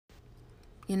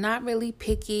You're not really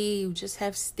picky. You just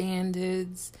have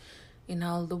standards.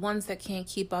 The ones that can't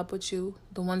keep up with you,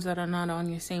 the ones that are not on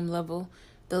your same level,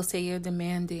 they'll say you're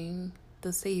demanding.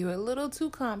 They'll say you're a little too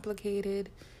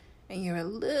complicated and you're a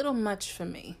little much for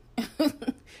me.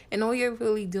 And all you're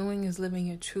really doing is living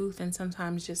your truth and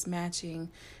sometimes just matching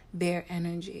their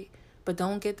energy. But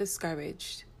don't get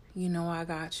discouraged. I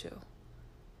got you.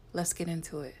 Let's get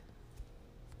into it.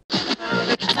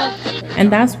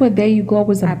 And that's what There You Glow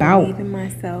is about. I believe in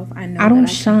myself. I know I don't that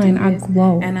shine, I I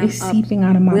glow. and It's seeping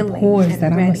out of my pores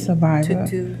that I'm a survivor,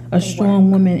 a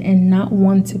strong woman, and not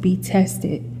one to be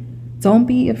tested. Don't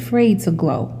be afraid to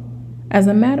glow. As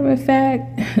a matter of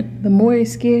fact, the more it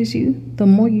scares you, the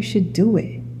more you should do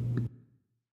it.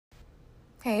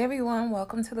 Hey everyone,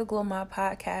 welcome to the Glow Mob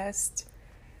podcast.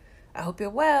 I hope you're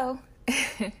well.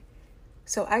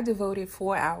 So I devoted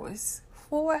 4 hours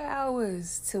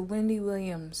to Wendy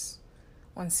Williams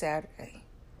on Saturday.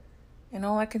 And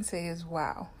all I can say is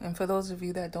wow. And for those of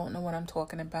you that don't know what I'm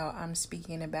talking about, I'm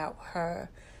speaking about her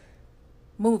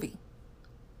movie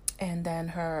and then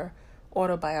her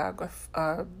autobiography.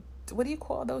 What do you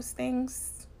call those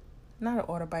things? Not an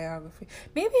autobiography.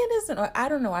 Maybe it isn't. I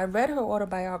don't know. I read her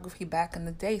autobiography back in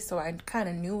the day, so I kind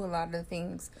of knew a lot of the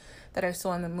things that I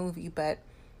saw in the movie. But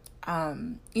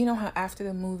you know how after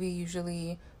the movie,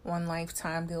 usually on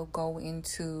Lifetime, they'll go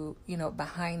into,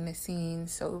 behind the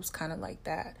scenes. So it was kind of like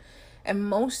that. And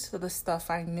most of the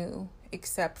stuff I knew,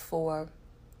 except for,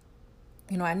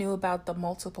 I knew about the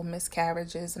multiple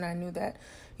miscarriages, and I knew that,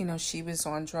 she was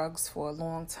on drugs for a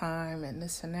long time and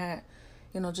this and that,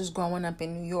 just growing up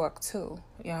in New York too.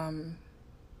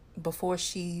 Before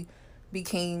she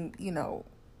became,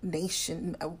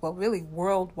 really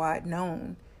worldwide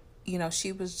known,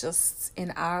 she was just in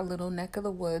our little neck of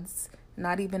the woods,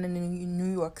 not even in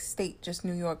New York State, just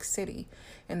New York City,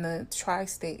 in the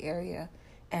tri-state area.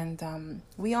 And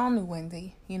we all knew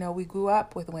Wendy. We grew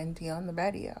up with Wendy on the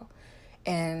radio.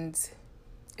 And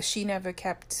she never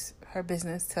kept her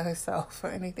business to herself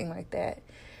or anything like that.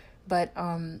 But,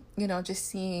 just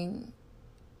seeing,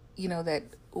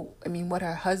 what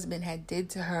her husband had did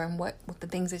to her and what the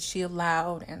things that she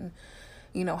allowed and,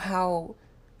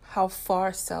 how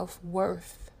far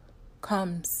self-worth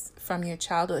comes from your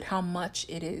childhood, how much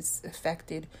it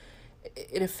affects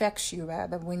you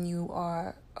rather when you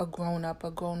are a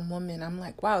grown woman. I'm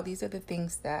like, wow, these are the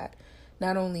things that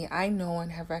not only I know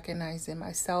and have recognized in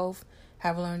myself,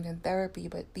 have learned in therapy,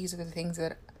 but these are the things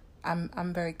that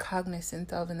I'm very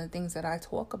cognizant of, and the things that I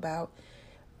talk about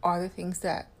are the things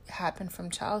that happen from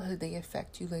childhood. They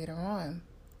affect you later on.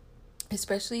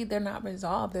 Especially if they're not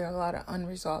resolved. There are a lot of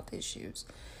unresolved issues.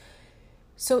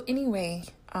 So anyway,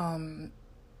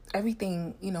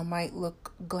 everything, might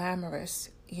look glamorous,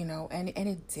 and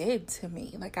it did to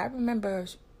me. Like, I remember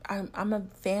I'm a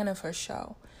fan of her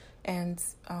show. And,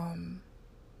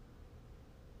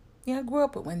 I grew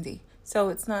up with Wendy. So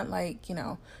it's not like,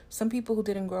 some people who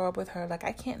didn't grow up with her, like,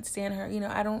 I can't stand her.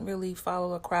 I don't really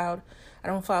follow a crowd. I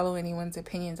don't follow anyone's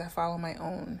opinions. I follow my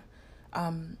own.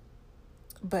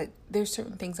 But there's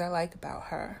certain things I like about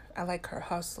her. I like her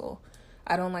hustle.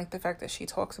 I don't like the fact that she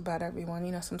talks about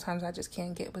everyone. Sometimes I just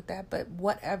can't get with that. But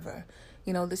whatever.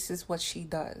 This is what she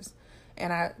does.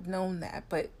 And I've known that.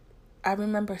 But I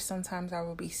remember sometimes I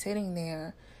would be sitting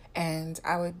there and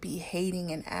I would be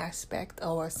hating an aspect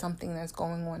or something that's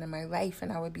going on in my life.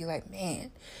 And I would be like,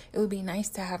 man, it would be nice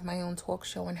to have my own talk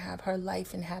show and have her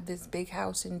life and have this big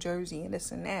house in Jersey and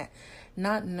this and that.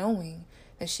 Not knowing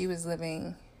that she was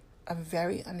living a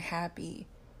very unhappy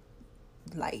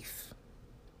life.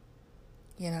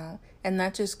 And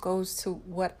that just goes to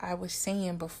what I was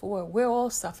saying before. We're all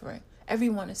suffering.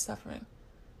 Everyone is suffering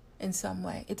in some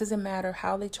way. It doesn't matter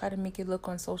how they try to make it look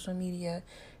on social media.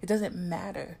 It doesn't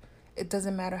matter. It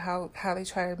doesn't matter how they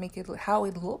try to make it look, how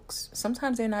it looks.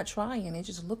 Sometimes they're not trying. It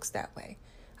just looks that way.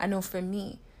 I know for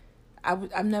me,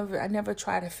 I never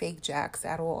try to fake jacks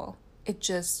at all. It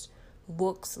just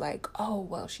looks like, oh,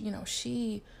 well,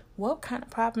 what kind of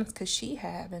problems could she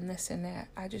have and this and that.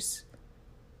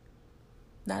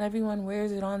 Not everyone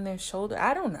wears it on their shoulder.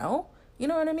 I don't know. You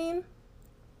know what I mean?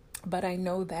 But I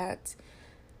know that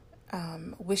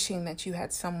wishing that you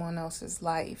had someone else's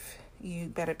life, you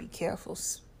better be careful,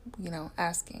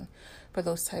 asking for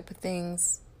those type of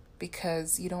things,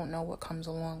 because you don't know what comes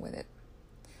along with it.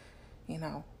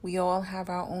 We all have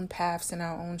our own paths and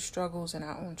our own struggles and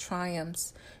our own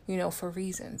triumphs, for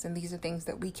reasons. And these are things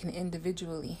that we can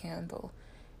individually handle.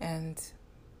 And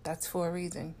that's for a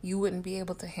reason. You wouldn't be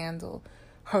able to handle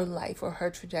her life or her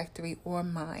trajectory or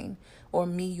mine or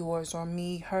me yours or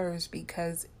me hers,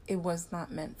 because it was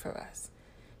not meant for us.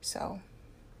 So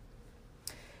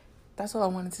That's all I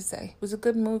wanted to say. It was a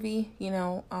good movie.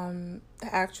 The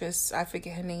actress, I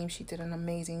forget her name, she did an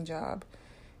amazing job.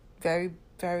 Very,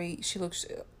 very, she looks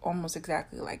almost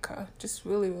exactly like her. Just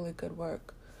really, really good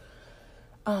work.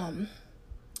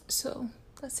 So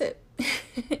that's it.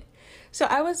 So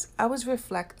I was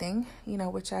reflecting,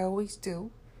 which I always do.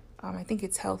 I think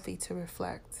it's healthy to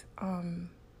reflect. And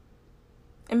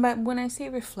when I say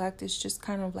reflect, it's just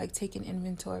kind of like taking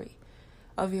inventory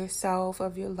of yourself,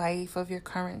 of your life, of your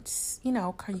current,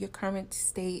 your current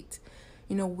state,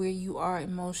 where you are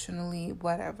emotionally,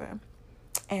 whatever.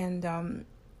 And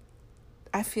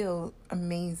I feel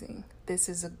amazing. This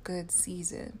is a good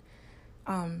season.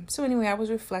 So anyway, I was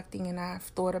reflecting and I've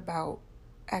thought about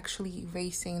actually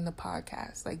erasing the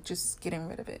podcast, like just getting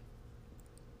rid of it.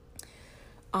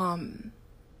 Over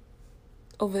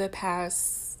the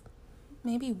past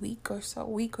maybe week or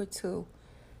two,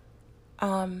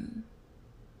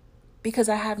 because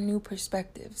I have new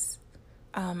perspectives.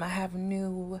 I have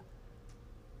new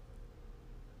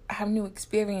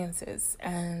experiences,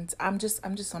 and I'm just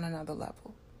on another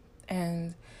level.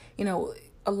 And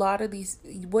a lot of these,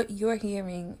 what you're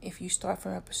hearing, if you start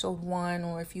from episode 1,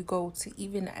 or if you go to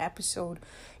even episode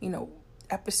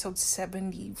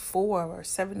 74 or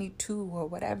 72 or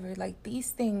whatever, like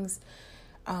these things,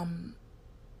 I've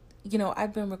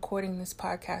been recording this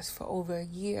podcast for over a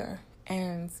year.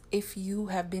 And if you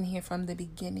have been here from the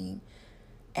beginning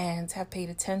and have paid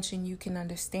attention, you can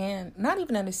understand, not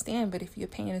even understand, but if you're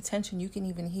paying attention, you can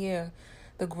even hear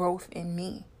the growth in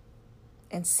me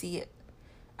and see it.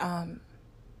 And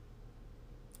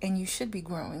you should be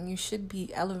growing. You should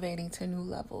be elevating to new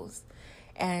levels.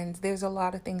 And there's a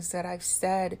lot of things that I've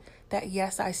said that,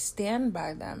 yes, I stand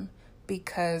by them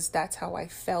because that's how I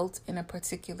felt in a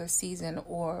particular season,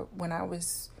 or when I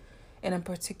was in a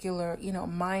particular,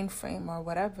 mind frame or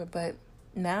whatever. But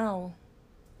now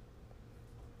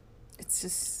it's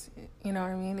just, what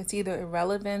I mean? It's either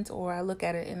irrelevant or I look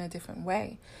at it in a different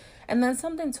way. And then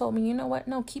something told me, you know what?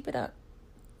 No, keep it up.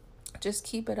 Just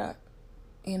keep it up,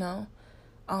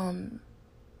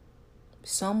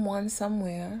 Someone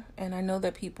somewhere, and I know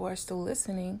that people are still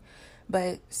listening,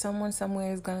 but someone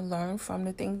somewhere is going to learn from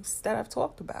the things that I've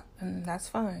talked about, and that's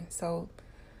fine. So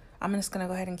I'm just going to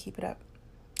go ahead and keep it up.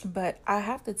 But I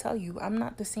have to tell you, I'm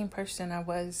not the same person I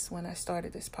was when I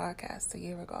started this podcast a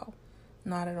year ago.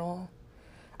 Not at all.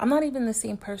 I'm not even the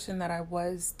same person that I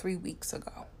was 3 weeks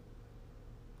ago.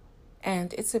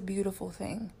 And it's a beautiful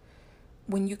thing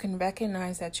when you can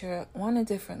recognize that you're on a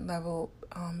different level,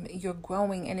 you're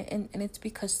growing, and it's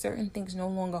because certain things no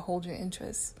longer hold your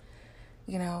interest.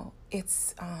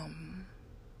 It's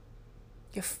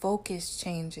your focus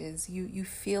changes. You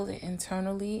feel it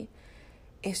internally.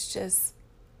 It's just,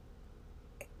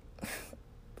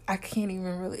 I can't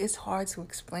even really, it's hard to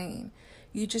explain.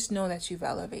 You just know that you've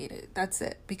elevated. That's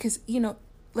it. Because,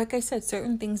 like I said,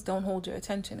 certain things don't hold your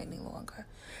attention any longer.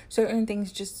 Certain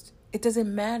things just, it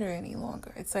doesn't matter any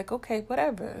longer. It's like, okay,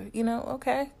 whatever,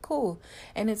 okay, cool.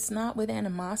 And it's not with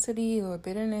animosity or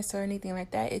bitterness or anything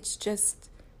like that. It's just,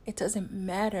 it doesn't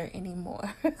matter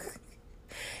anymore.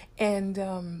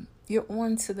 And you're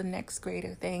on to the next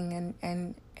greater thing,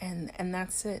 and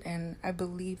that's it. And I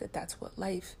believe that that's what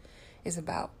life is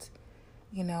about.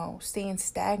 Staying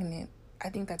stagnant, I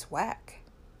think that's whack.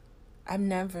 I've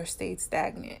never stayed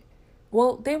stagnant.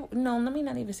 Well, let me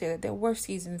not even say that. There were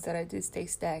seasons that I did stay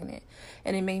stagnant,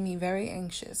 and it made me very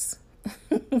anxious.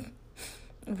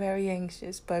 Very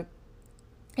anxious. But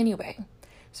anyway,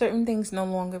 certain things no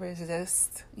longer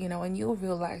exist, and you'll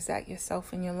realize that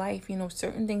yourself in your life.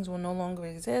 Certain things will no longer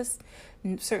exist.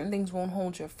 Certain things won't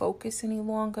hold your focus any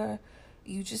longer.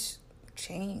 You just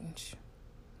change,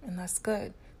 and that's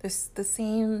good. There's the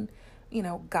same,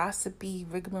 gossipy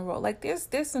rigmarole. Like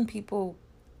there's some people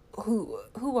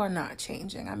who are not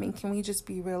changing. I mean, can we just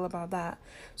be real about that?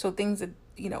 So things that,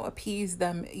 appease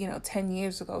them, 10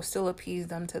 years ago still appease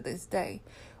them to this day,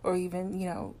 or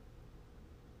even,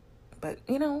 but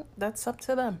that's up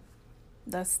to them.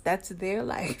 That's their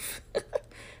life.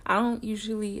 I don't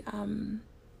usually,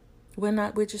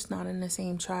 we're just not in the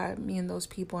same tribe, me and those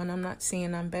people. And I'm not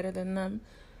saying I'm better than them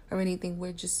or anything.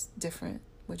 We're just different.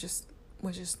 We're just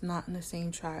not in the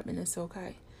same tribe, and it's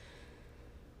okay.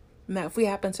 Now, if we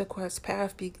happen to cross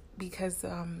paths because,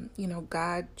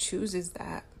 God chooses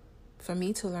that for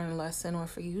me to learn a lesson or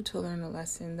for you to learn a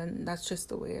lesson, then that's just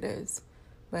the way it is.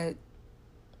 But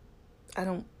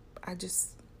I'm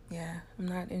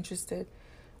not interested.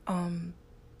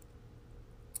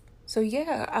 So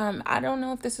I don't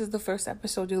know if this is the first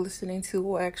episode you're listening to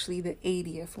or actually the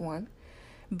 80th one,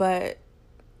 but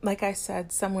like I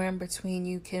said, somewhere in between,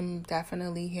 you can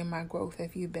definitely hear my growth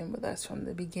if you've been with us from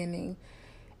the beginning.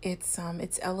 It's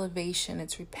elevation,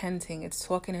 it's repenting, it's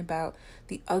talking about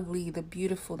the ugly, the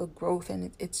beautiful, the growth,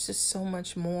 and it's just so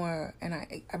much more. And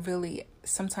I really,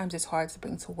 sometimes it's hard to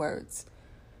bring to words,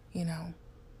 you know.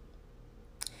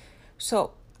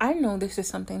 So I know this is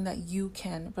something that you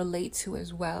can relate to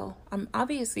as well. I'm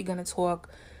obviously going to talk,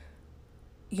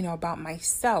 about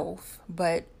myself,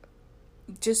 but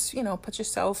just, put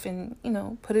yourself in,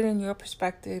 put it in your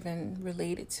perspective and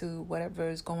relate it to whatever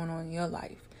is going on in your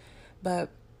life. But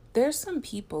there's some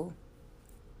people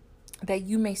that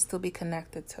you may still be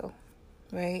connected to,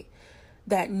 right?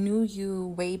 That knew you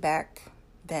way back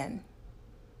then,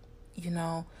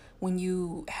 when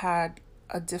you had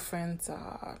a different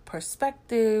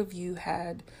perspective, you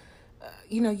had,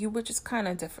 you were just kind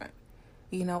of different,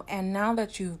 and now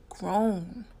that you've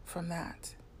grown from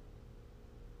that,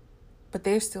 but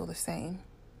they're still the same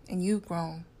and you've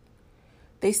grown,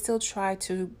 they still try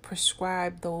to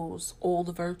prescribe those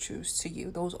old virtues to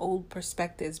you, those old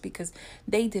perspectives, because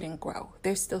they didn't grow.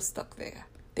 They're still stuck there.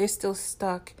 They're still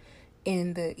stuck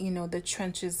in the, the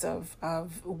trenches of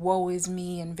woe is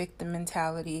me and victim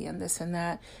mentality and this and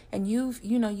that. And you've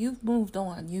moved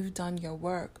on. You've done your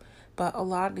work. But a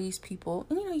lot of these people,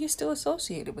 you're still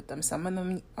associated with them. Some of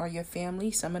them are your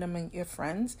family. Some of them are your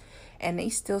friends. And they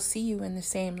still see you in the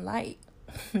same light.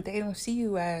 They don't see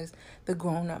you as the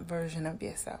grown-up version of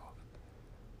yourself.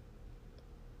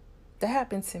 That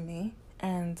happened to me.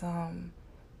 And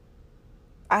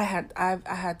I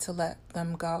had to let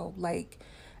them go.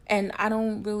 And I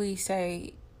don't really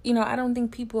say, I don't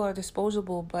think people are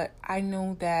disposable, but I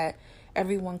know that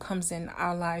everyone comes in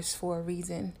our lives for a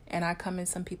reason, and I come in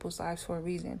some people's lives for a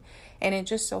reason. And it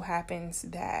just so happens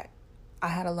that I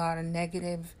had a lot of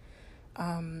negative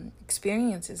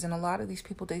experiences, and a lot of these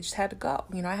people, they just had to go.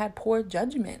 I had poor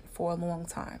judgment for a long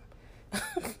time.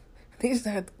 They just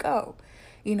had to go,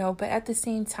 but at the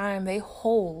same time, they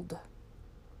hold.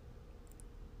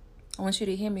 I want you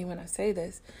to hear me when I say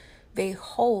this. They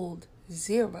hold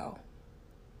zero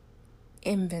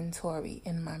inventory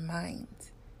in my mind.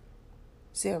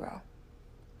 Zero.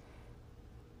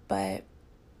 But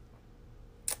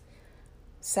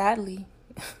sadly,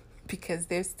 because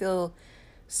they're still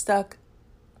stuck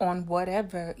on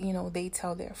whatever, they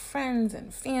tell their friends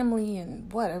and family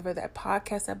and whatever, that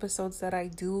podcast episodes that I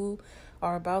do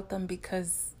are about them,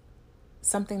 because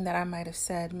something that I might have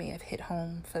said may have hit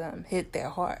home for them, hit their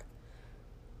heart.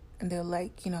 And they're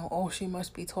like, oh, she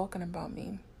must be talking about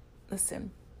me.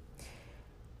 Listen,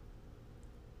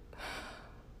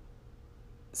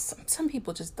 some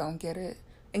people just don't get it.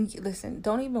 And listen,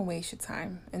 don't even waste your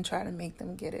time and try to make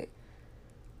them get it.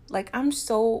 I'm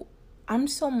so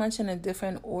much in a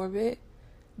different orbit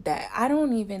that I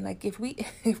don't even,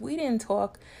 if we didn't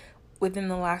talk within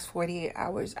the last 48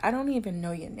 hours, I don't even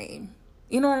know your name.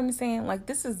 You know what I'm saying?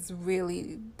 This is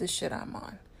really the shit I'm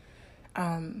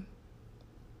on.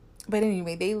 But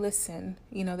anyway, they listen,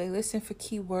 they listen for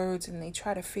keywords, and they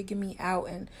try to figure me out.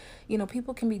 And,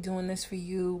 people can be doing this for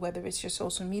you, whether it's your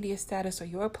social media status or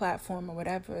your platform or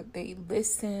whatever. They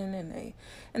listen, and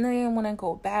they want to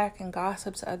go back and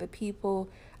gossip to other people.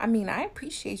 I mean, I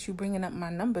appreciate you bringing up my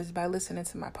numbers by listening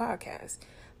to my podcast,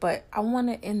 but I want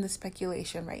to end the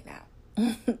speculation right now.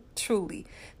 Truly,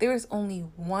 there is only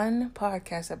one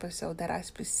podcast episode that I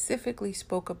specifically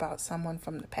spoke about someone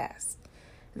from the past.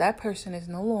 That person is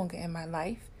no longer in my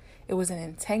life. It was an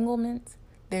entanglement.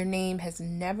 Their name has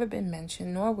never been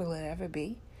mentioned, nor will it ever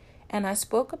be. And I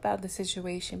spoke about the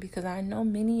situation because I know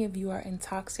many of you are in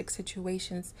toxic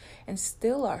situations and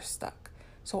still are stuck.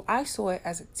 So I saw it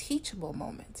as a teachable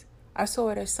moment. I saw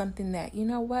it as something that,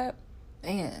 what?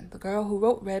 Man, the girl who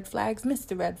wrote red flags missed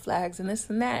the red flags and this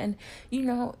and that. And,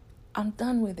 I'm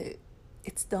done with it.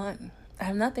 It's done. I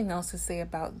have nothing else to say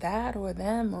about that or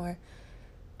them, or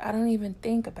I don't even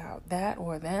think about that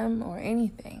or them or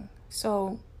anything.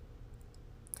 So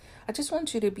I just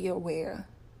want you to be aware,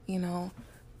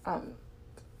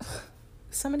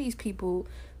 some of these people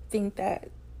think that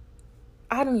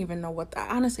I don't even know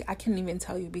honestly, I can't even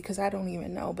tell you because I don't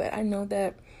even know. But I know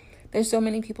that there's so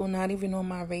many people not even on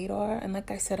my radar. And like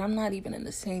I said, I'm not even in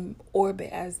the same orbit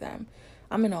as them.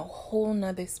 I'm in a whole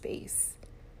nother space.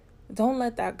 Don't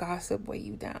let that gossip weigh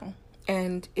you down.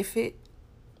 And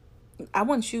I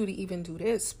want you to even do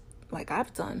this like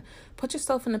I've done. Put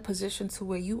yourself in a position to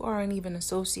where you aren't even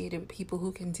associated with people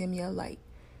who can dim your light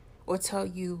or tell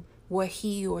you what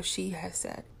he or she has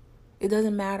said. It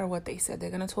doesn't matter what they said. They're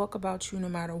going to talk about you no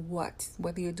matter what,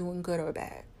 whether you're doing good or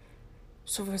bad.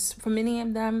 So for many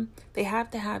of them, they have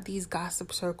to have these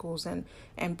gossip circles and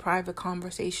private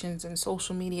conversations and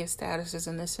social media statuses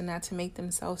and this and that to make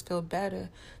themselves feel better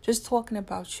just talking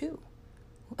about you.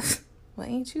 Well,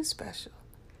 ain't you special?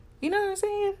 You know what I'm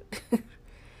saying?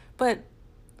 But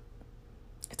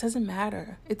it doesn't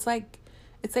matter. It's like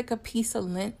a piece of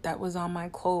lint that was on my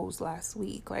clothes last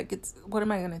week. Like, what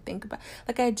am I going to think about?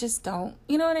 Like, I just don't,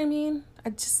 you know what I mean?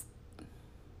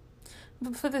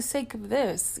 But for the sake of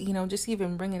this, just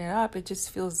even bringing it up, it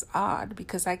just feels odd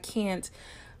because I can't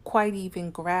quite even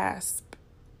grasp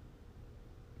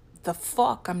the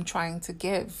fuck I'm trying to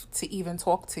give to even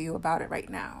talk to you about it right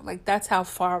now. Like, that's how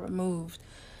far removed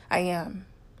I am.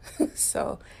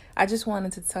 So I just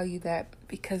wanted to tell you that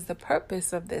because the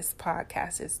purpose of this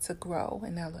podcast is to grow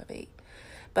and elevate.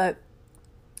 But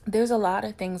there's a lot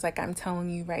of things, like I'm telling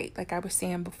you, right? Like I was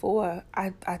saying before, I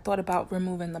thought about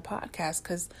removing the podcast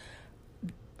because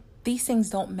these things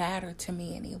don't matter to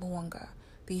me any longer.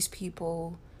 These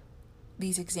people,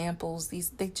 these examples,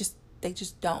 they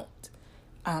just don't.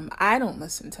 I don't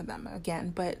listen to them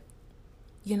again, but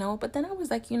then I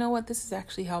was like, you know what? This is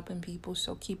actually helping people,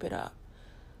 so keep it up.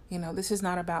 This is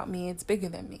not about me. It's bigger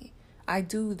than me. I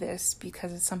do this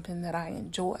because it's something that I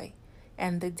enjoy.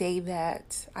 And the day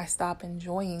that I stop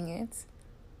enjoying it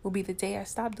will be the day I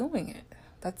stop doing it.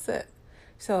 That's it.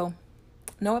 So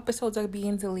no episodes are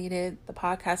being deleted. The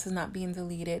podcast is not being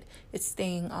deleted. It's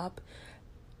staying up.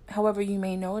 However, you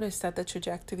may notice that the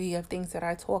trajectory of things that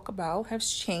I talk about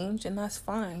has changed, and that's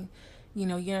fine.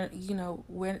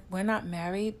 We're not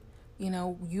married.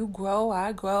 You grow,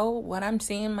 I grow. What I'm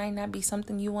saying might not be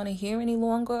something you want to hear any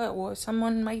longer, or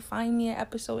someone might find me at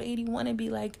episode 81 and be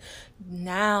like,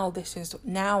 now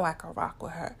I can rock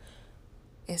with her.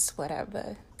 It's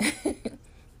whatever.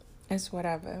 It's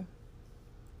whatever.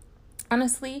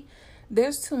 Honestly,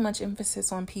 there's too much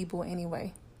emphasis on people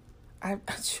anyway. I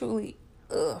truly,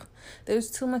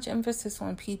 there's too much emphasis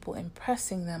on people,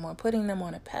 impressing them or putting them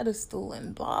on a pedestal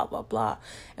and blah, blah, blah.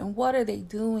 And what are they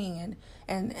doing?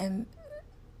 And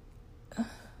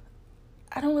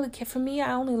I don't really care. For me,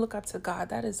 I only look up to God.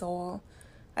 That is all.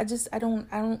 I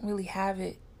don't really have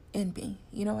it in me.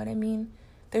 You know what I mean?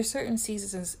 There's certain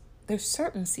seasons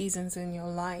in your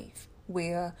life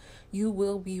where you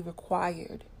will be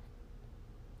required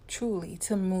truly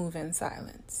to move in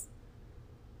silence.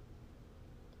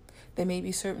 There may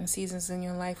be certain seasons in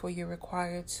your life where you're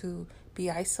required to be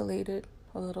isolated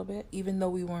a little bit, even though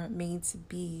we weren't made to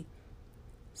be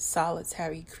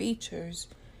solitary creatures.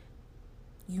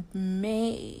 It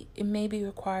may be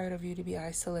required of you to be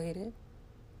isolated.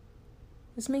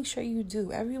 Just make sure you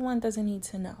do. Everyone doesn't need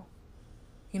to know.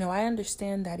 I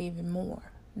understand that even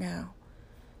more now.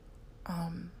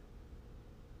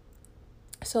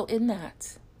 So in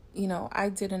that, I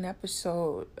did an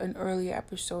earlier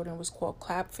episode, and it was called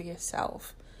Clap for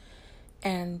Yourself.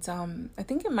 And I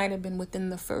think it might have been within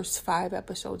the first 5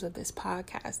 episodes of this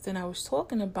podcast. And I was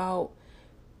talking about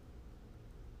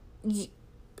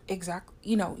exactly,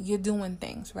 you're doing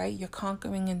things, right? You're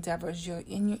conquering endeavors.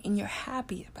 You're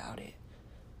happy about it,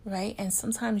 right? And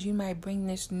sometimes you might bring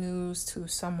this news to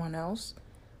someone else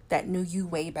that knew you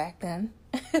way back then.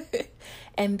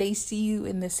 And they see you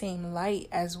in the same light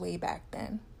as way back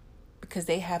then. Because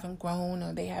they haven't grown,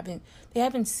 or they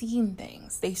haven't seen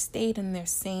things. They stayed in their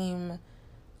same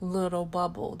little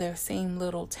bubble, their same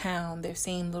little town, their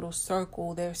same little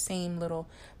circle, their same little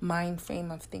mind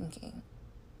frame of thinking.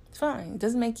 It's fine. It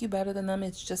doesn't make you better than them.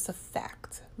 It's just a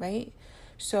fact, right?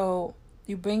 So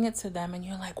you bring it to them and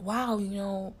you're like, wow,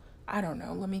 I don't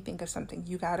know. Let me think of something.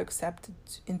 You got accepted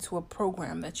into a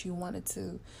program that you wanted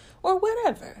to, or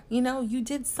whatever. You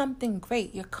did something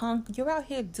great. You're out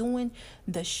here doing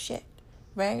the shit.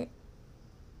 Right?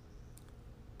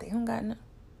 They don't got no.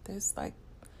 There's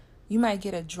you might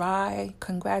get a dry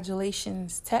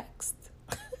congratulations text.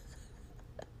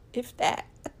 If that.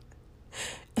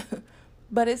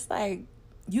 But it's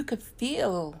you could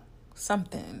feel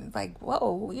something.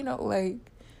 Whoa,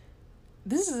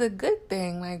 this is a good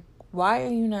thing. Why are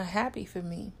you not happy for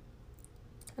me?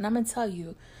 And I'm going to tell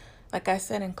you, like I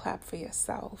said in Clap for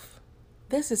Yourself,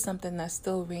 this is something that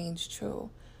still reigns true.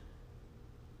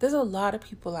 There's a lot of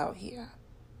people out here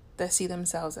that see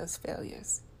themselves as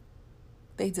failures.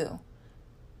 They do.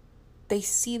 They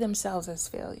see themselves as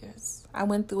failures. I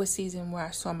went through a season where I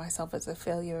saw myself as a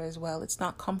failure as well. It's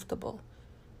not comfortable.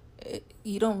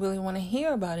 You don't really want to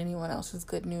hear about anyone else's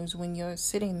good news when you're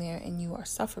sitting there and you are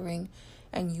suffering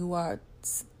and you are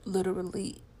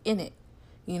literally in it,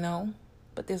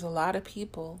 But there's a lot of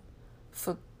people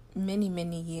for many,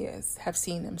 many years have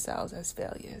seen themselves as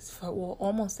failures for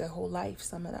almost their whole life,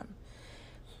 some of them.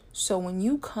 So when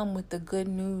you come with the good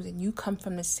news and you come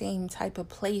from the same type of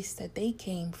place that they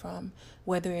came from,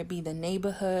 whether it be the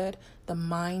neighborhood, the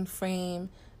mind frame,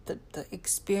 the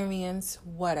experience,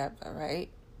 whatever, right?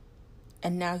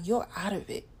 And now you're out of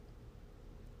it.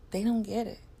 They don't get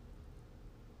it.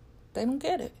 They don't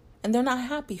get it. And they're not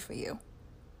happy for you.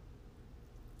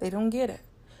 They don't get it.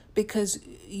 Because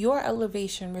your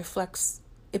elevation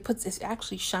it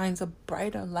actually shines a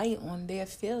brighter light on their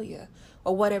failure,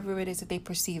 or whatever it is that they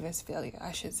perceive as failure,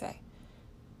 I should say.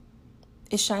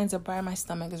 It shines a brighter, my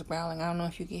stomach is growling. I don't know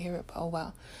if you can hear it, but oh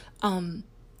well.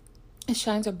 It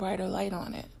shines a brighter light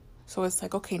on it. So it's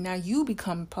like, okay, now you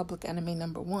become public enemy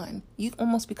number one. You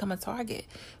almost become a target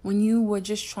when you were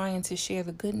just trying to share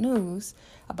the good news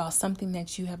about something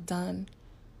that you have done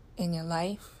in your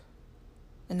life.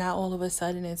 And now all of a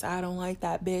sudden it's, I don't like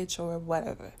that bitch or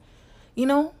whatever, you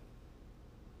know?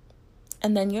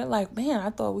 And then you're like, man, I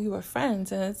thought we were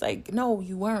friends. And it's like, no,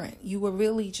 you weren't. You were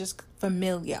really just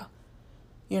familiar.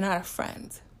 You're not a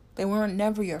friend. They weren't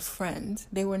never your friend.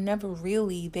 They were never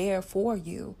really there for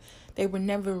you. They were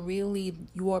never really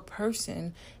your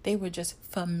person. They were just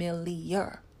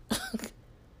familiar.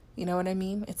 You know what I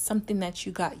mean? It's something that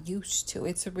you got used to.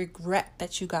 It's a regret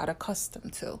that you got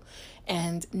accustomed to.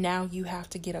 And now you have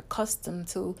to get accustomed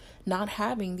to not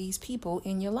having these people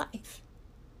in your life.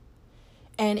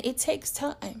 And it takes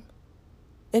time.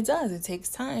 It does. It takes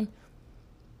time.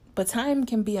 But time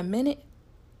can be a minute,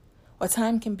 or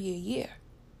time can be a year.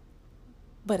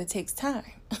 But it takes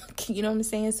time. You know what I'm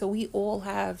saying? So we all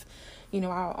have,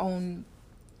 our own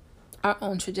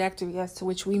trajectory as to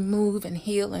which we move and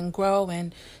heal and grow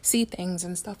and see things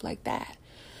and stuff like that.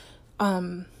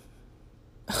 I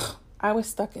was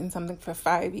stuck in something for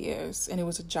 5 years, and it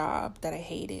was a job that I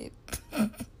hated.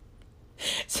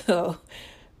 So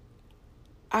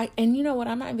and you know what?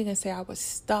 I'm not even going to say I was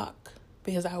stuck,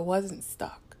 because I wasn't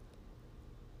stuck.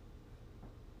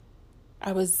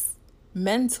 I was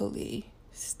mentally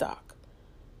stuck.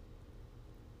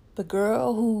 The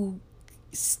girl who,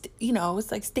 it's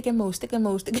like stick and move.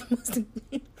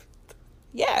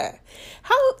 Yeah.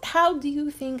 How do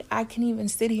you think I can even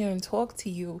sit here and talk to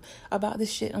you about this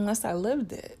shit unless I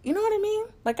lived it? You know what I mean?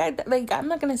 I'm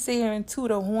not going to sit here and toot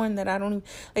a horn that I don't,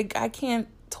 I can't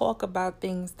talk about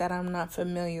things that I'm not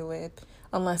familiar with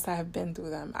unless I have been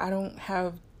through them. I don't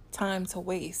have time to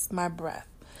waste my breath.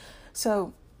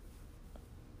 So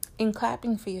in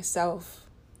clapping for yourself,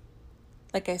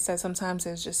 like I said, sometimes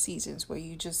there's just seasons where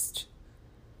you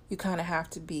kind of have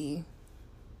to you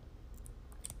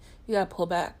got to pull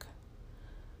back,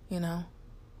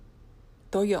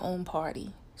 throw your own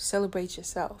party, celebrate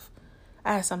yourself.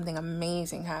 I had something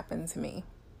amazing happen to me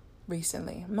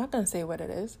recently. I'm not going to say what it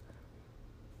is,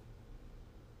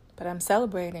 but I'm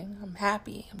celebrating. I'm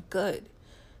happy. I'm good.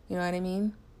 You know what I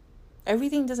mean?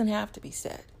 Everything doesn't have to be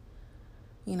said,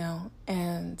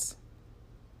 and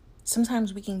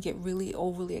sometimes we can get really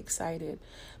overly excited,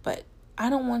 but I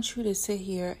don't want you to sit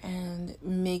here and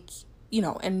make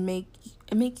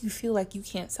you feel like you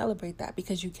can't celebrate that,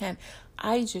 because you can.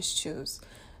 I just choose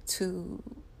to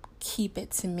keep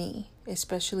it to me,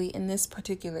 especially in this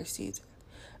particular season.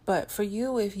 But for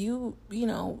you, if you,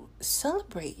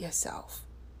 celebrate yourself,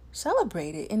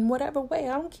 celebrate it in whatever way.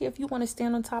 I don't care if you want to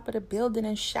stand on top of the building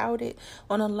and shout it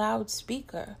on a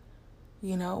loudspeaker,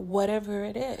 whatever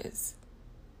it is.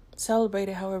 Celebrate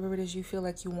it however it is you feel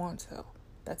like you want to.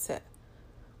 That's it.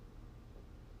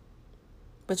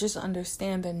 But just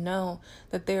understand and know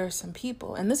that there are some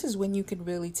people, and this is when you can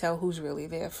really tell who's really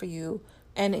there for you.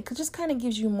 And it just kind of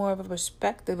gives you more of a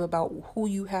perspective about who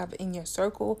you have in your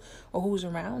circle or who's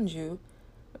around you.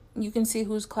 You can see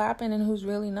who's clapping and who's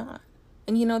really not.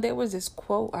 And there was this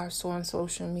quote I saw on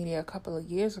social media a couple of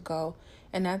years ago.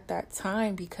 And at that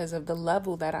time, because of the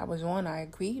level that I was on, I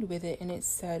agreed with it. And it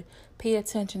said, pay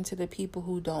attention to the people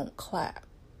who don't clap.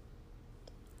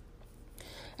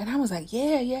 And I was like,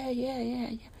 yeah.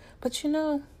 But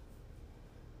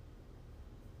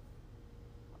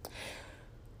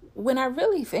when I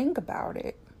really think about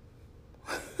it,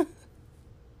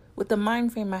 with the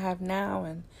mind frame I have now,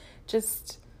 and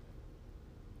just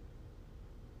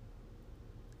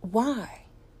why?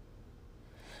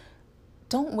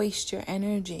 Don't waste your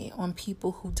energy on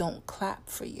people who don't clap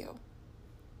for you.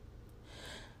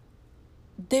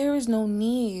 There is no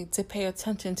need to pay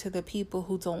attention to the people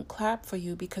who don't clap for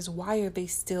you, because why are they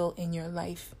still in your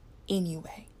life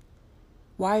anyway?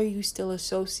 Why are you still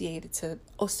associated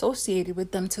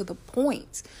with them to the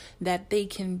point that they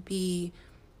can be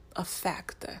a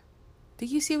factor? Do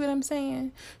you see what I'm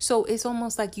saying? So it's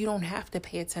almost like you don't have to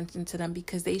pay attention to them,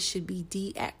 because they should be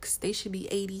DX. They should be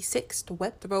 86 to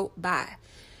wet throat by.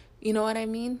 You know what I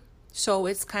mean? So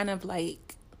it's kind of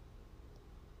like,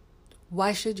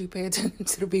 why should you pay attention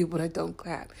to the people that don't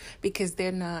clap? Because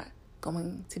they're not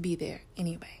going to be there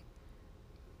anyway.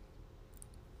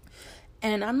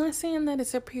 And I'm not saying that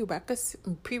it's a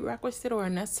prerequisite or a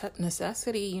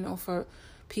necessity, for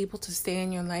people to stay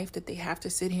in your life that they have to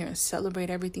sit here and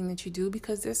celebrate everything that you do,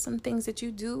 because there's some things that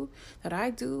you do, that I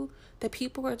do, that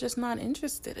people are just not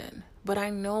interested in. But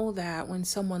I know that when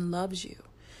someone loves you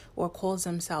or calls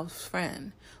themselves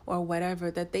friend or whatever,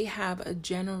 that they have a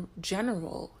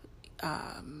general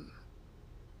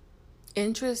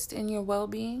interest in your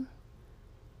well-being.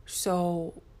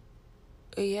 So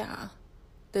yeah,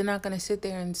 they're not going to sit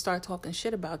there and start talking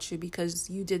shit about you because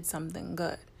you did something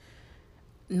good.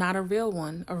 Not a real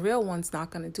one. A real one's not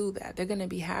going to do that. They're going to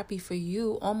be happy for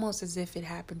you almost as if it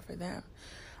happened for them.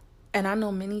 And I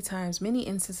know many times, many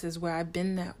instances where I've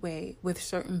been that way with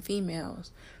certain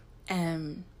females.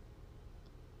 And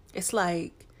it's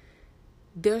like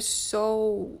they're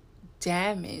so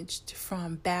damaged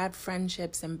from bad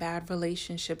friendships and bad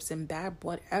relationships and bad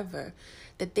whatever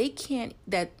that they can't,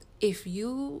 that if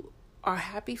you are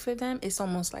happy for them, it's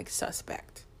almost like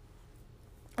suspect.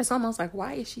 It's almost like,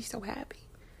 why is she so happy?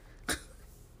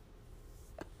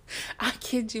 I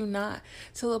kid you not.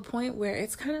 To the point where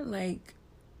it's kind of like,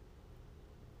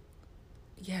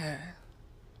 yeah,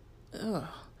 ugh.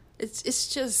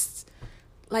 It's just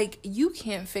like, you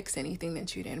can't fix anything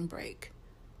that you didn't break.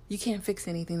 You can't fix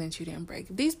anything that you didn't break.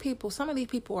 These people, some of these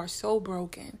people are so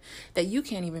broken that you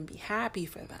can't even be happy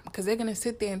for them because they're going to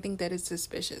sit there and think that it's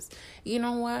suspicious. You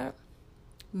know what?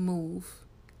 Move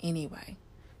anyway.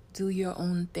 Do your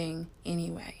own thing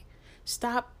anyway.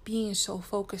 Stop being so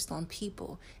focused on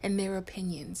people and their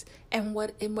opinions and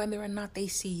whether or not they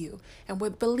see you. And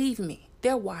believe me,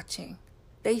 they're watching.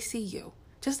 They see you.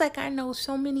 Just like I know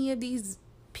so many of these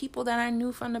people that I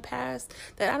knew from the past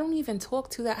that I don't even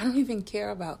talk to, that I don't even care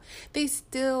about. They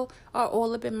still are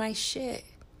all up in my shit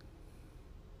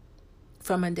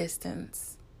from a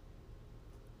distance.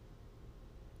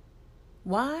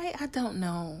 Why? I don't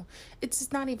know. It's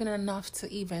just not even enough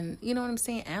to even, you know what I'm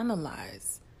saying,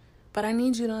 analyze. But I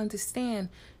need you to understand,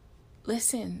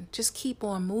 listen, just keep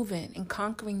on moving and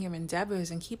conquering your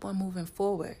endeavors and keep on moving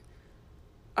forward.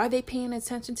 Are they paying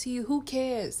attention to you? Who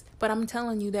cares? But I'm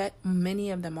telling you that many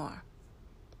of them are.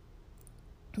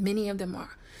 Many of them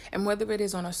are. And whether it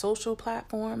is on a social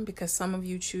platform, because some of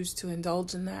you choose to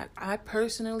indulge in that, I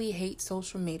personally hate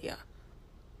social media.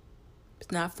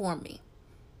 It's not for me.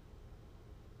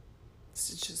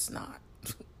 It's just not.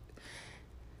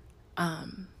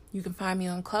 You can find me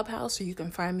on Clubhouse or you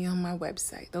can find me on my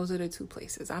website. Those are the two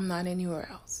places. I'm not anywhere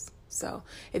else. So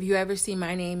if you ever see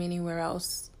my name anywhere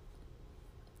else,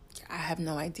 I have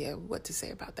no idea what to say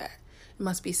about that. It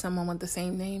must be someone with the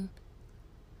same name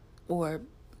or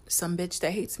some bitch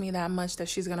that hates me that much that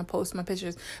she's going to post my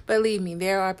pictures. Believe me,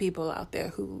 there are people out there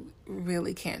who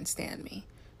really can't stand me.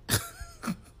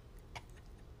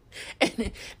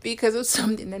 And because of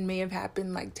something that may have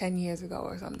happened like 10 years ago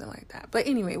or something like that. But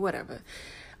anyway, whatever.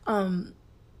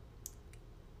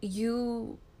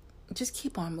 You just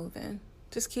keep on moving.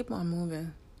 Just keep on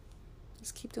moving.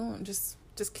 Just keep doing, just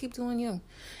keep doing you.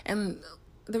 And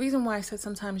the reason why I said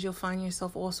sometimes you'll find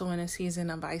yourself also in a season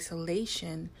of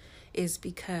isolation is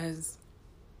because,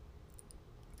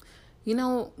 you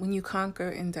know, when you conquer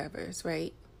endeavors,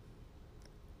 right?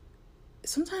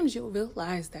 Sometimes you'll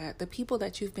realize that the people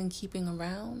that you've been keeping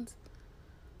around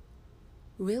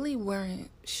really weren't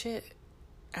shit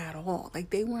at all. Like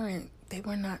they were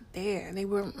not there. They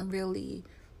weren't really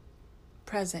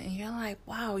present. And you're like,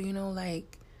 wow, you know,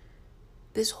 like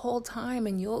this whole time,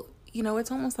 and you know,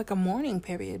 it's almost like a mourning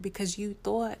period because you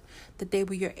thought that they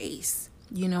were your ace.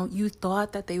 You know, you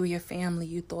thought that they were your family.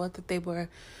 You thought that they were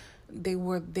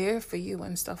there for you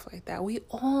and stuff like that. We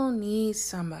all need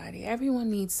somebody.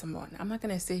 Everyone needs someone. I'm not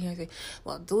going to sit here and say,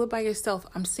 well, do it by yourself.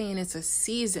 I'm saying it's a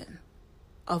season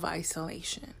of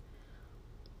isolation.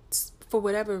 It's for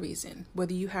whatever reason,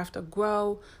 whether you have to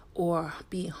grow or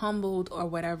be humbled or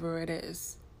whatever it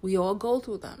is. We all go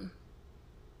through them.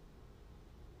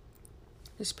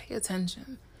 Just pay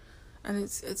attention. And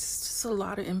it's just a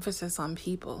lot of emphasis on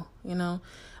people, you know.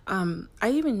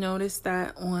 I even noticed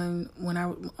that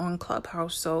on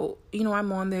Clubhouse. So, you know,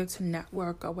 I'm on there to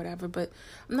network or whatever, but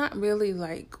I'm not really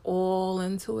like all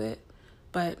into it.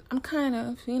 But I'm kind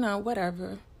of, you know,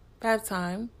 whatever. Bad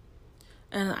time.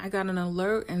 And I got an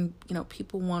alert and, you know,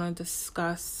 people want to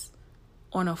discuss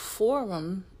on a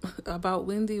forum about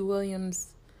Wendy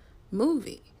Williams'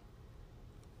 movie.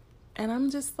 And I'm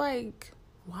just like,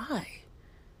 why?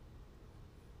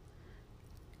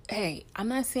 Hey, I'm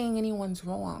not saying anyone's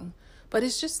wrong, but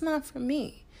it's just not for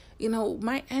me. You know,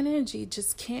 my energy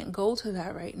just can't go to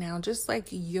that right now. Just like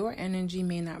your energy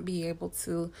may not be able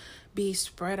to be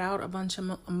spread out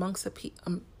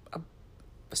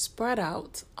spread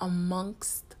out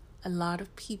amongst a lot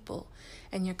of people,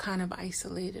 and you're kind of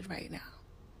isolated right now.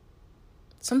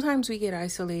 Sometimes we get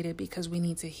isolated because we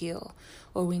need to heal,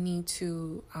 or we need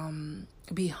to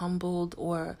be humbled,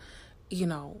 or,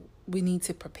 we need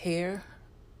to prepare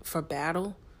for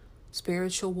battle,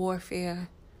 spiritual warfare.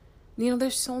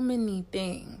 There's so many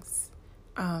things,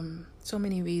 so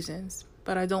many reasons,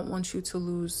 but I don't want you to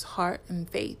lose heart and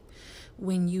faith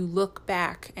when you look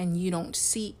back and you don't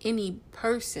see any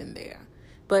person there.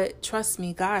 But trust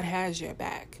me, God has your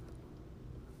back.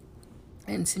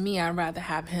 And to me, I'd rather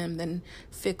have him than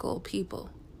fickle people.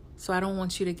 So I don't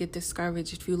want you to get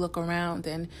discouraged if you look around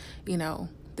and,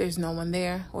 there's no one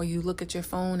there, or you look at your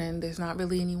phone and there's not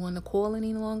really anyone to call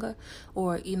any longer,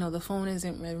 or, the phone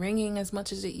isn't ringing as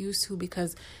much as it used to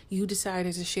because you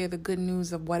decided to share the good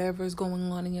news of whatever is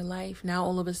going on in your life. Now,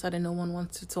 all of a sudden, no one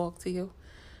wants to talk to you.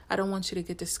 I don't want you to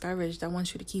get discouraged. I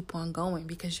want you to keep on going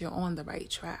because you're on the right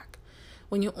track.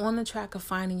 When you're on the track of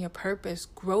finding your purpose,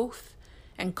 growth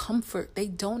and comfort, they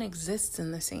don't exist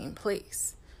in the same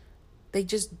place. They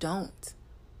just don't.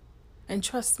 And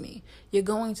trust me, you're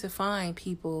going to find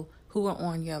people who are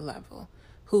on your level,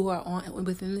 who are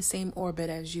within the same orbit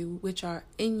as you, which are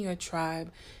in your tribe.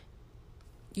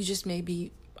 You just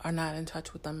maybe are not in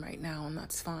touch with them right now, and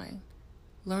that's fine.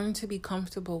 Learn to be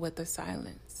comfortable with the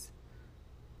silence.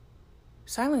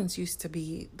 Silence used to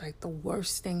be like the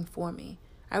worst thing for me.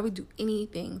 I would do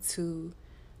anything to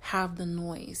have the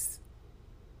noise.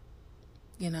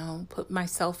 Put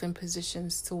myself in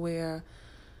positions to where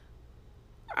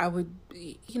I would,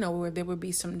 where there would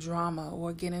be some drama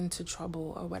or get into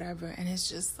trouble or whatever. And it's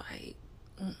just like,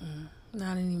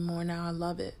 not anymore. Now I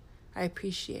love it. I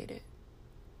appreciate it.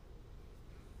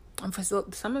 And for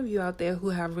some of you out there who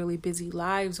have really busy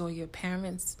lives, or your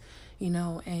parents,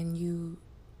 and you,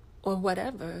 or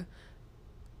whatever,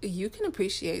 you can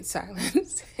appreciate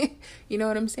silence. You know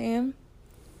what I'm saying?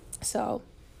 So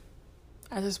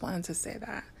I just wanted to say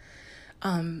that.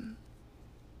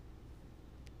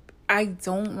 I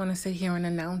don't want to sit here and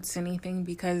announce anything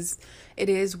because it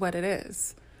is what it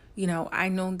is. I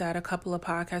know that a couple of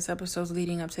podcast episodes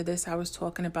leading up to this, I was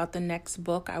talking about the next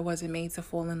book. I wasn't made to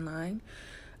fall in line.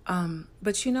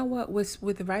 But you know what?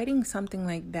 With writing something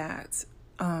like that,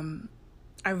 I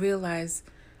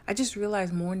just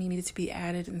realized more needed to be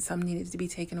added and some needed to be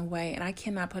taken away. And I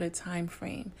cannot put a time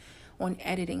frame on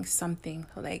editing something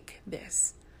like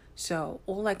this. So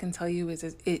all I can tell you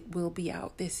is it will be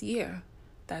out this year.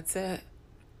 That's it.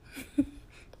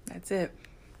 That's it.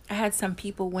 I had some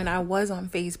people when I was on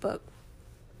Facebook,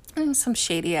 and some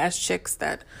shady ass chicks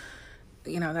that,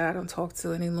 that I don't talk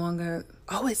to any longer.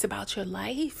 Oh, it's about your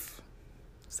life.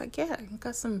 It's like, yeah, you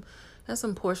got some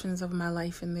portions of my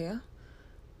life in there.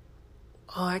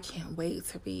 Oh, I can't wait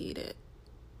to read it.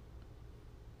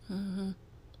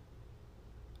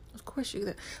 Of course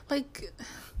you. Like,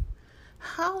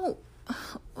 how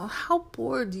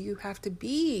bored do you have to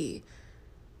be?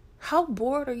 How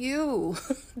bored are you?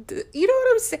 You know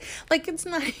what I'm saying? Like, it's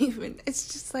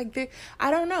just like,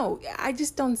 I don't know. I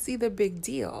just don't see the big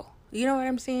deal. You know what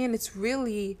I'm saying? It's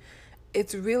really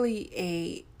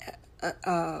a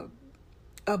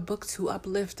book to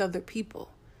uplift other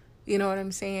people. You know what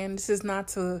I'm saying? This is not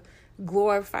to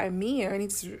glorify me or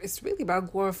anything. It's really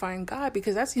about glorifying God,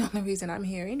 because that's the only reason I'm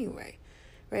here anyway.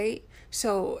 Right?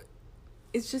 So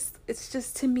it's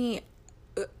just to me,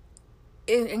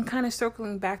 and kind of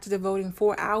circling back to devoting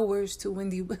 4 hours to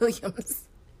Wendy Williams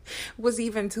was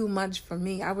even too much for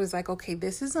me. I was like, okay,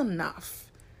 this is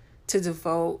enough to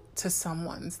devote to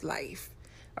someone's life.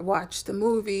 I watched the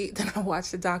movie, then I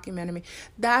watched the documentary.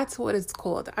 That's what it's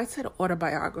called. I said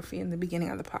autobiography in the beginning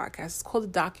of the podcast. It's called a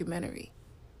documentary.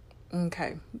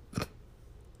 Okay.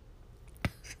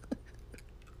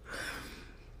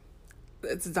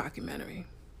 It's a documentary.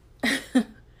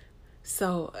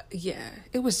 So yeah,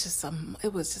 it was just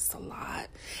a lot.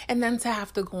 And then to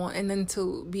have to go on, and then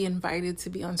to be invited to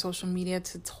be on social media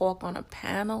to talk on a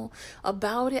panel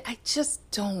about it, I just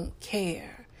don't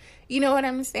care. You know what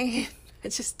I'm saying? I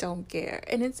just don't care.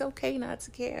 And it's okay not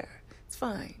to care. It's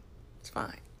fine.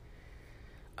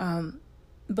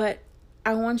 But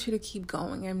I want you to keep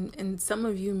going. And some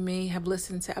of you may have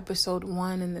listened to episode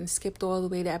 1 and then skipped all the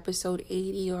way to episode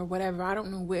 80 or whatever. I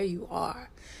don't know where you are.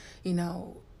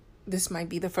 This might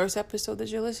be the first episode that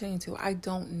you're listening to. I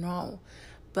don't know.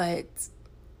 But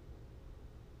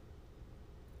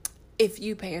if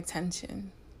you pay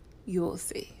attention, you will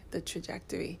see the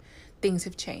trajectory. Things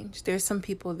have changed. There's some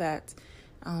people that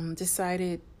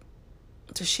decided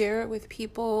to share it with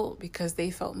people because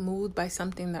they felt moved by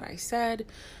something that I said.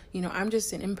 I'm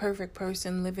just an imperfect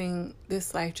person living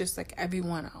this life just like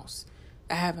everyone else.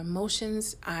 I have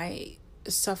emotions. I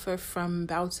suffer from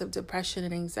bouts of depression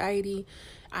and anxiety.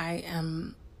 I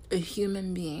am a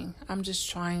human being. I'm just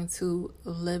trying to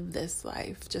live this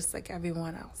life just like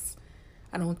everyone else.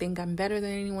 I don't think I'm better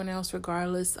than anyone else,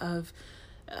 regardless of,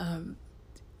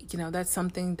 that's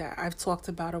something that I've talked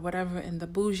about or whatever in the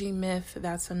bougie myth.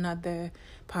 That's another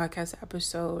podcast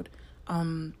episode.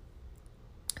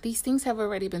 These things have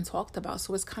already been talked about.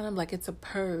 So it's kind of like it's a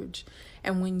purge.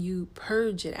 And when you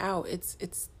purge it out,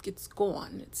 it's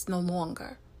gone. It's no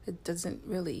longer. It doesn't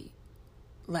really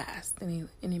last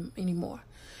anymore.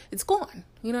 It's gone.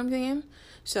 You know what I'm saying?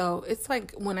 So it's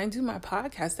like when I do my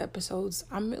podcast episodes,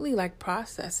 I'm really like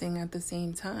processing at the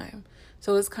same time.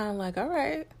 So it's kind of like, all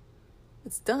right,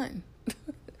 it's done.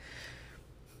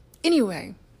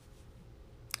 Anyway,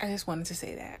 I just wanted to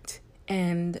say that.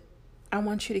 And I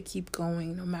want you to keep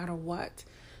going no matter what.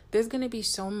 There's going to be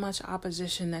so much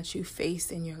opposition that you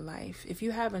face in your life. If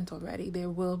you haven't already, there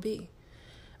will be.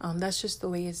 That's just the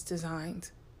way it's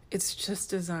designed. It's just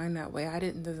designed that way. I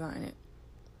didn't design it.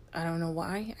 I don't know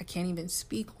why. I can't even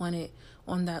speak on it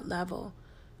on that level.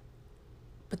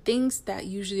 But things that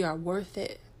usually are worth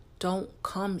it don't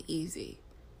come easy.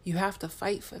 You have to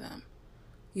fight for them.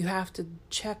 You have to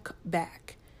check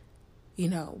back,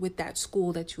 with that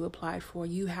school that you applied for.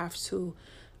 You have to,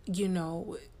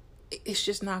 it's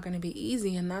just not going to be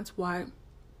easy. And that's why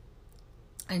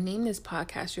I named this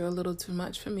podcast You're a Little Too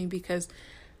Much for me, because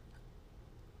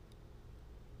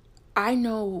I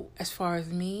know, as far as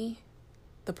me,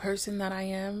 the person that I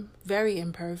am, very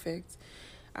imperfect.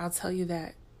 I'll tell you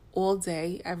that all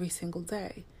day, every single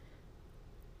day.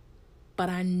 But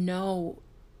I know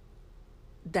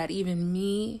that even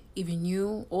me, even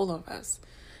you, all of us,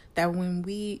 that when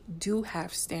we do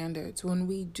have standards, when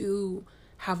we do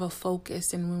have a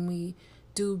focus, and when we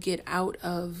do get out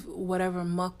of whatever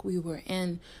muck we were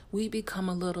in, we become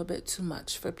a little bit too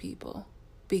much for people.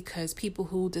 Because people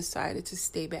who decided to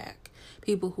stay back,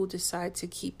 people who decide to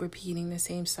keep repeating the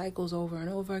same cycles over and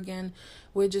over again,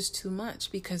 we're just too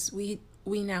much, because we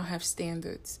now have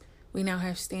standards. We now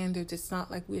have standards. It's not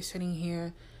like we're sitting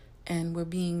here and we're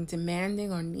being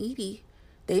demanding or needy.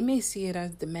 They may see it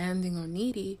as demanding or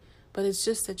needy, but it's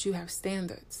just that you have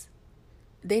standards.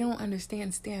 They don't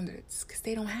understand standards because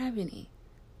they don't have any.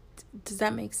 Does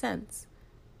that make sense?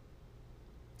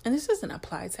 And this doesn't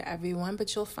apply to everyone,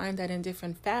 but you'll find that in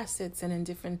different facets and in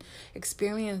different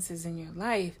experiences in your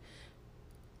life,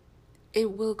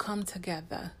 it will come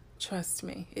together. Trust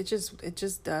me. It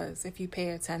just does. If you pay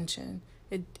attention,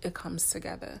 it comes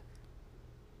together.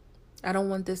 I don't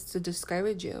want this to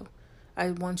discourage you.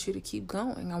 I want you to keep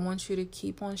going. I want you to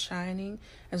keep on shining.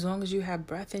 As long as you have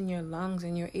breath in your lungs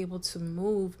and you're able to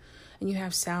move and you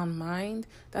have sound mind,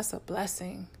 that's a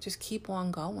blessing. Just keep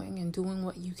on going and doing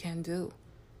what you can do.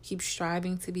 Keep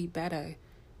striving to be better.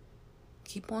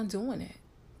 Keep on doing it.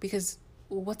 Because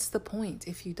what's the point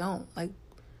if you don't?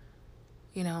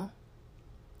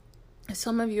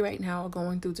 Some of you right now are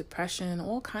going through depression,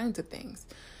 all kinds of things.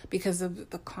 Because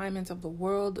of the climate of the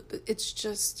world,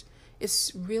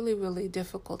 it's really, really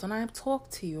difficult. And I've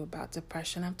talked to you about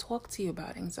depression. I've talked to you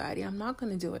about anxiety. I'm not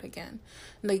going to do it again.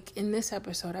 Like in this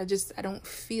episode, I don't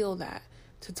feel that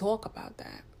to talk about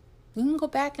that. You can go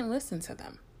back and listen to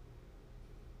them.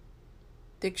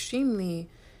 They're extremely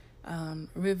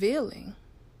revealing.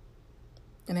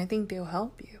 And I think they'll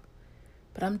help you.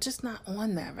 But I'm just not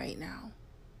on that right now.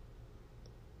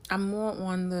 I'm more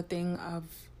on the thing of,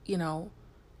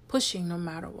 pushing no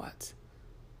matter what.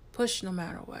 Push no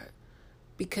matter what.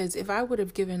 Because if I would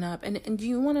have given up, and do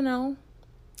you want to know?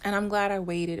 And I'm glad I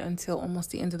waited until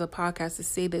almost the end of the podcast to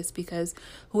say this, because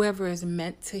whoever is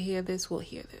meant to hear this will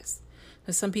hear this.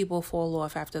 Because some people fall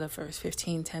off after the first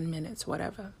 15, 10 minutes,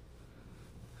 whatever.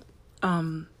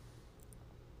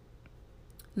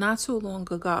 Not too long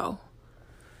ago,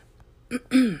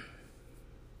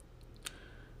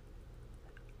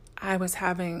 I was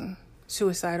having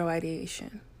suicidal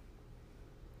ideation.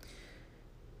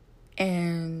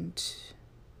 And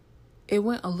it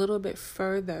went a little bit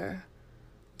further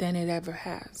than it ever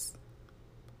has.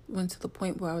 Went to the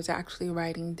point where I was actually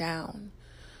writing down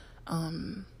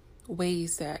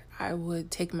ways that I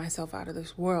would take myself out of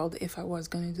this world if I was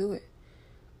going to do it.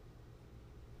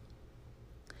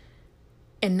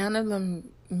 And none of them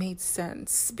made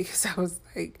sense, because I was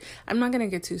like, I'm not going to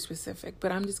get too specific,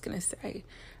 but I'm just going to say,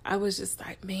 I was just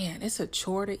like, man, it's a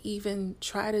chore to even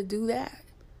try to do that.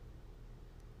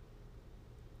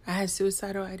 I had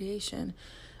suicidal ideation,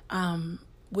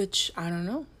 which I don't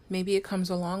know. Maybe it comes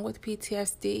along with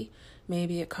PTSD.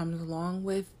 Maybe it comes along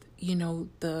with,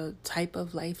 the type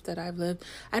of life that I've lived.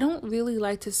 I don't really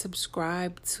like to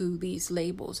subscribe to these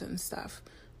labels and stuff,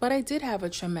 but I did have a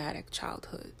traumatic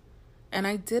childhood. And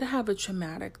I did have a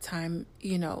traumatic time,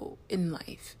 in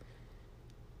life.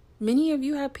 Many of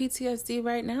you have PTSD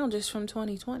right now just from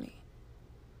 2020.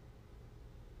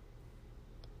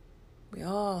 We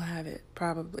all have it,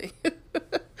 probably.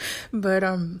 But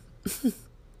I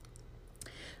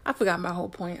forgot my whole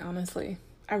point, honestly.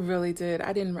 I really did.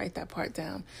 I didn't write that part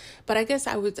down. But I guess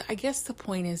the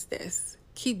point is this.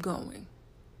 Keep going.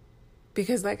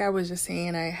 Because like I was just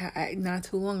saying, I not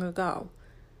too long ago,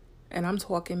 and I'm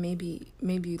talking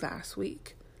maybe last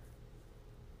week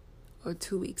or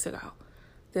 2 weeks ago,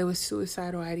 there was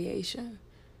suicidal ideation.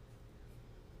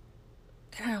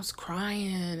 And I was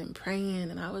crying and praying,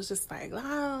 and I was just like,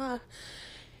 ah.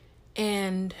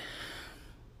 And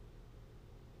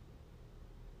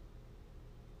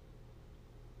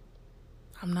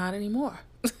I'm not anymore.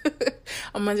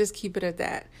 I'm gonna just keep it at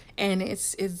that. And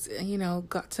it's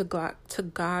to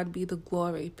God be the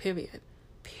glory. Period.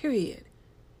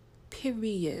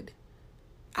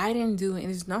 I didn't do it.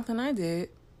 It's nothing I did.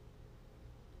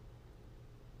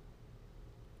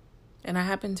 And I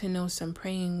happen to know some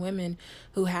praying women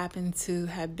who happen to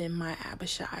have been my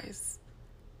Abishais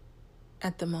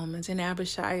at the moment. And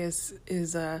Abishai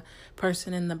is a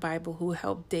person in the Bible who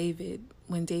helped David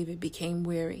when David became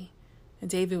weary. And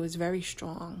David was very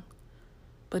strong.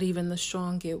 But even the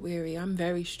strong get weary. I'm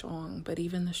very strong, but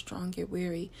even the strong get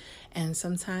weary. And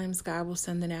sometimes God will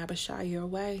send an Abishai your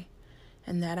way.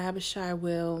 And that Abishai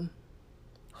will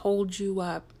hold you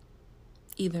up,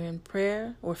 either in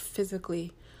prayer or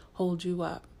physically hold you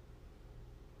up.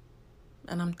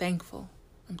 And I'm thankful.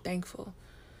 I'm thankful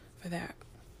for that.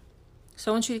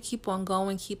 So I want you to keep on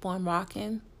going, keep on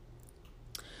rocking.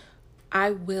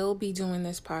 I will be doing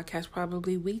this podcast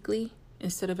probably weekly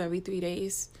instead of every 3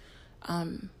 days.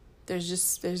 There's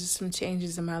just some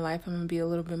changes in my life. I'm going to be a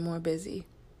little bit more busy.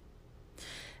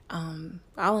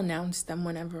 I'll announce them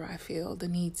whenever I feel the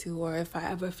need to, or if I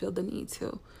ever feel the need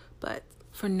to. But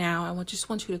for now, I just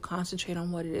want you to concentrate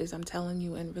on what it is I'm telling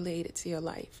you and relate it to your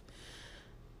life.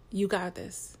 You got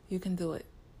this. You can do it.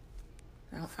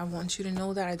 I want you to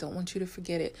know that. I don't want you to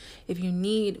forget it. If you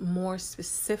need more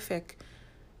specific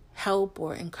help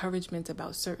or encouragement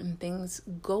about certain things,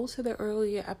 go to the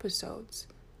earlier episodes.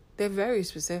 They're very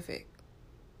specific.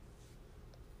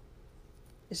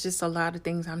 It's just a lot of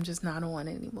things I'm just not on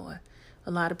anymore.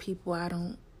 A lot of people I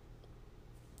don't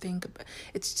think about.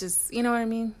 It's just, you know what I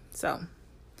mean?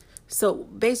 So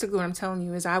basically what I'm telling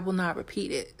you is I will not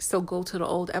repeat it. So go to the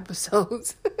old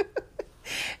episodes.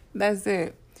 That's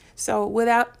it. So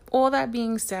without all that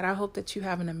being said, I hope that you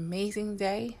have an amazing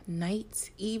day,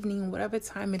 night, evening, whatever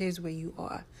time it is where you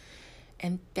are.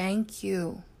 And thank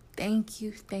you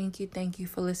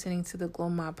for listening to the Glow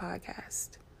My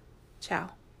podcast.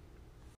 Ciao.